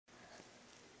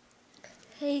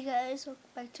Hey guys, welcome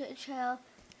back to the channel.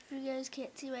 If you guys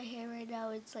can't see my hair right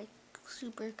now, it's like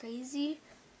super crazy.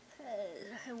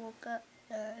 I woke up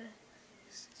and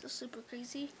it's still super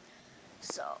crazy.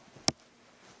 So,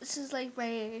 this is like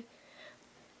my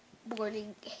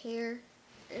morning hair.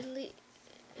 And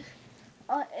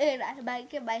I might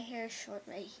get my hair short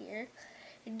right here.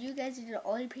 And you guys are the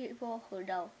only people who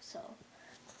know. So,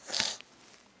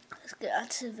 let's get on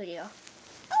to the video.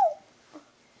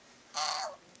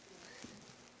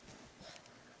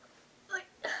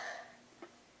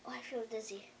 Oh, I feel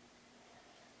dizzy.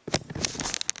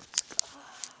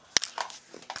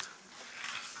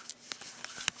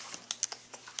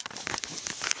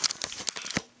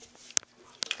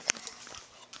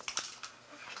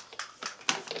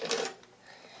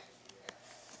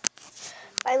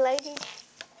 My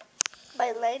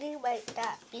lighting might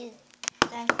not be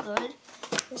that good.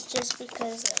 It's just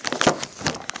because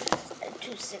I'm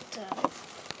too sick to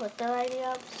put the lighting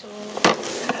up. So,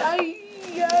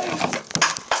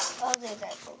 oh, there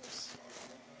that goes.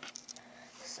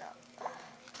 So,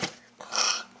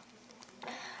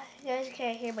 you guys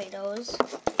can't hear my nose.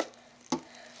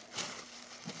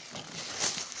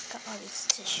 Got all these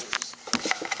tissues.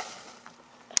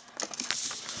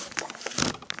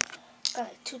 Got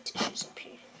like 2 tissues up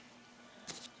here.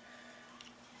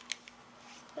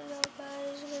 Hello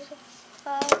guys, there's a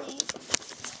body.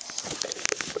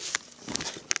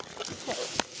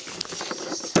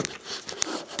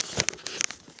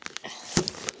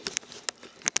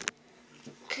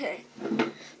 Okay,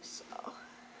 so,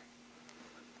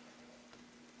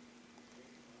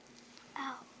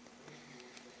 ow.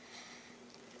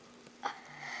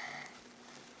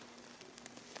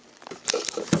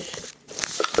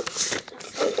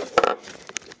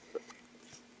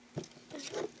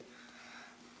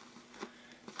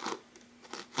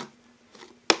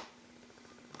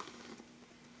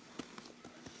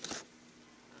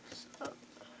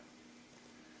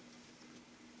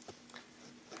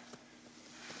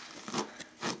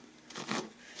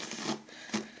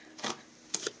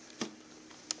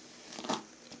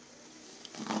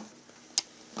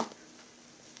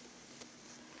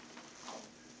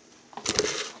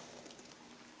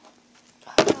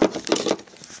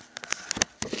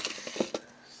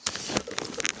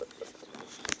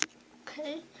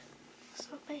 Okay, so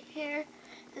my hair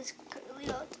is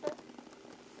curly all done.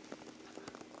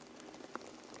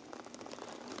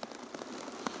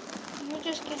 I'm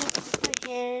just gonna put my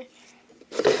hair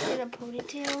in a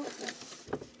ponytail.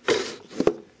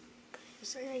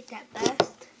 So I like that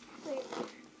best. Wait.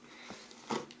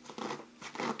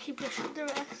 Keep brushing the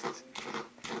rest.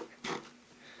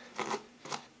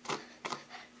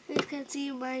 You can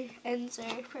see my ends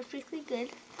are perfectly good.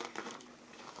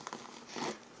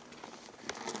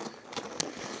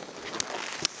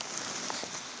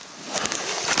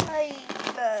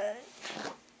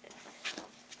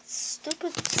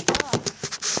 Stupid stuff.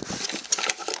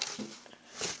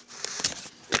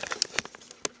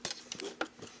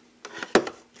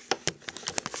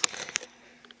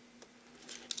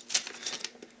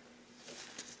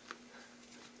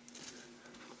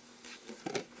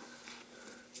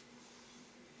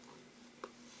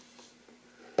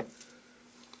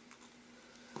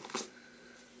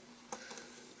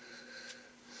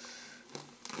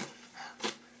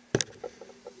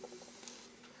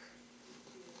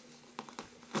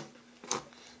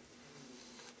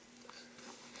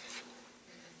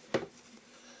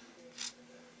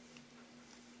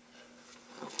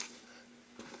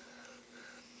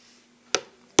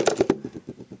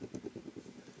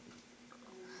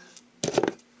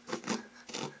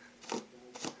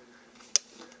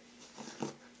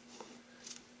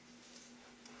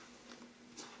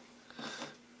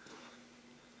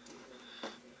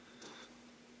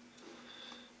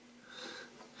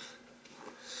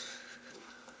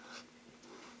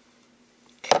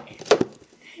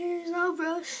 Hair is all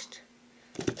brushed,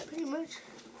 pretty much.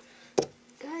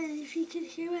 Guys, if you can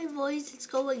hear my voice, it's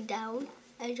going down.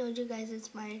 I told you guys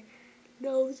it's my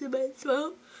nose and my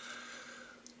throat.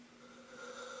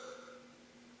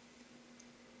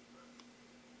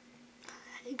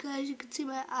 Hey guys, you can see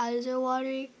my eyes are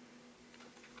watering.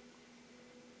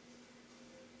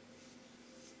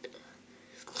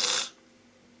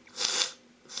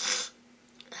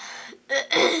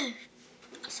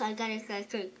 So I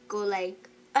gotta go like,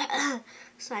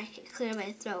 so I can clear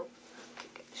my throat.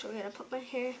 Okay, so we're gonna put my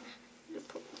hair in a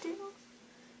ponytail.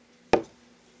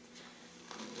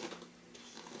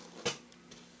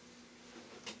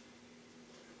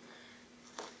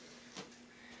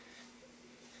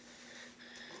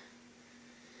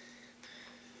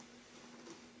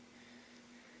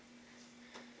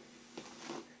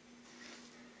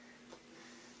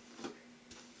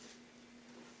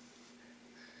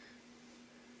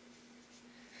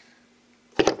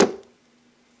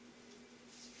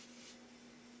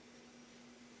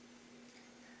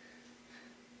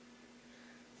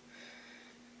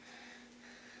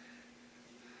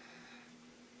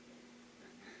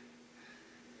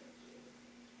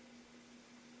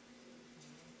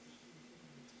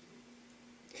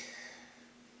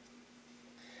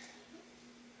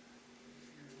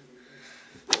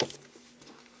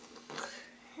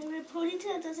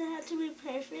 ponytail doesn't have to be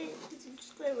perfect because I'm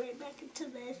just going right back into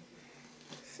bed.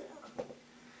 So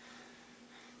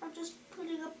I'm just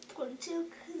putting up ponytail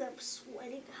because I'm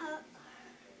sweating hot.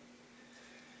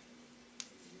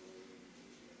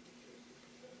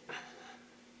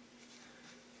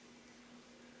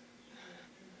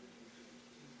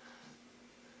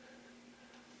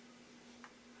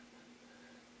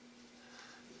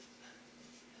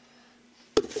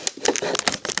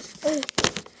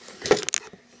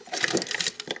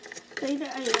 Later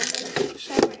I am going to take a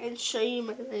shower and show you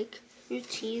my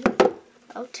routine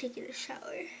of taking a shower.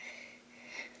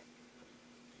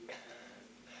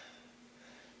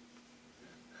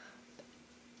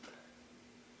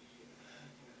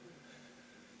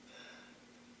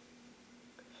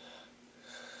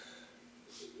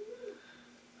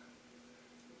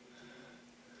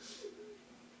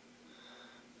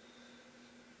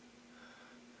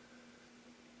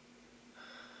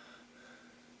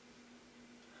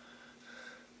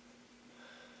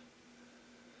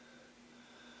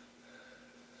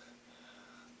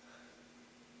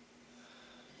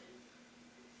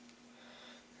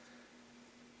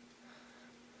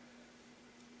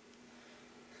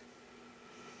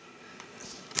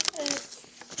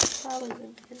 Probably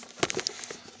good.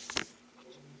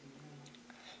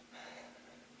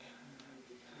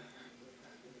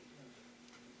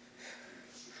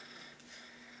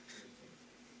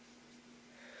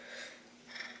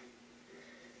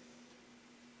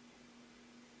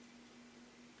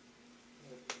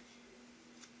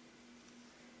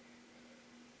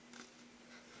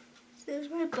 There's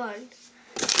my bun.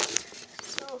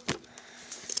 So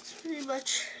it's pretty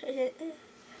much it.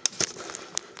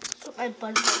 Put my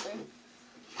bun holder.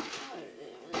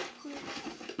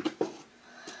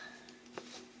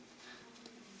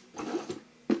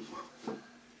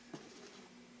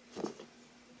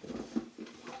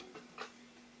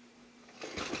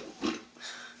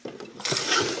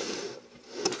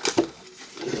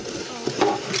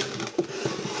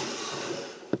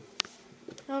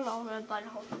 No, my bun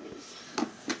holder.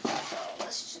 So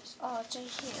let's just, it's right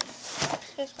here.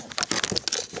 Here's my bun.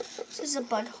 This is a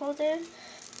bun holder.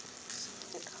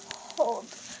 Hold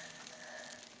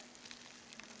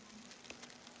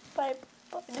my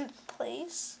bun in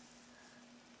place.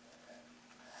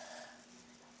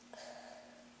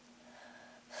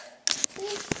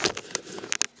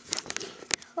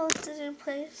 Hold it in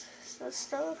place. So it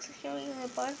still looks like you're wearing my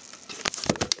bun.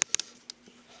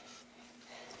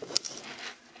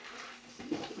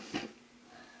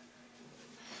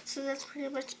 So that's pretty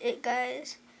much it,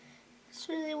 guys. It's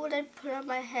really what I put on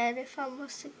my head if I'm on a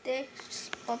sick day.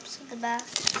 Just bumps in the back.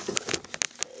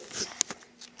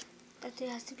 Nothing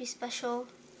has to be special.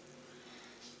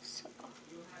 So,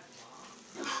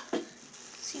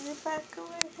 see the back of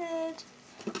my head.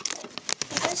 You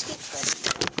guys can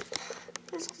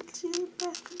see the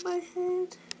back of my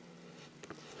head.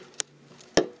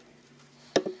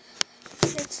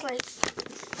 It's like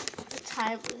the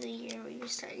time of the year when you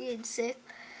start getting sick.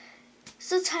 It's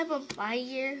the time of my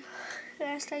year when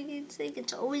I start getting sick.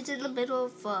 It's always in the middle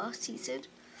of season.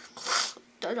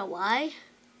 Don't know why.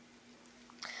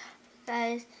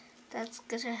 Guys, that's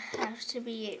gonna have to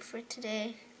be it for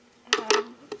today.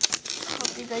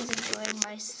 Hope you guys enjoy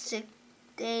my sick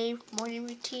day morning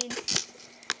routine.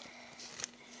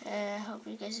 I hope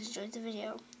you guys enjoyed the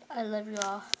video. I love you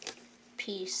all.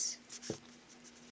 Peace.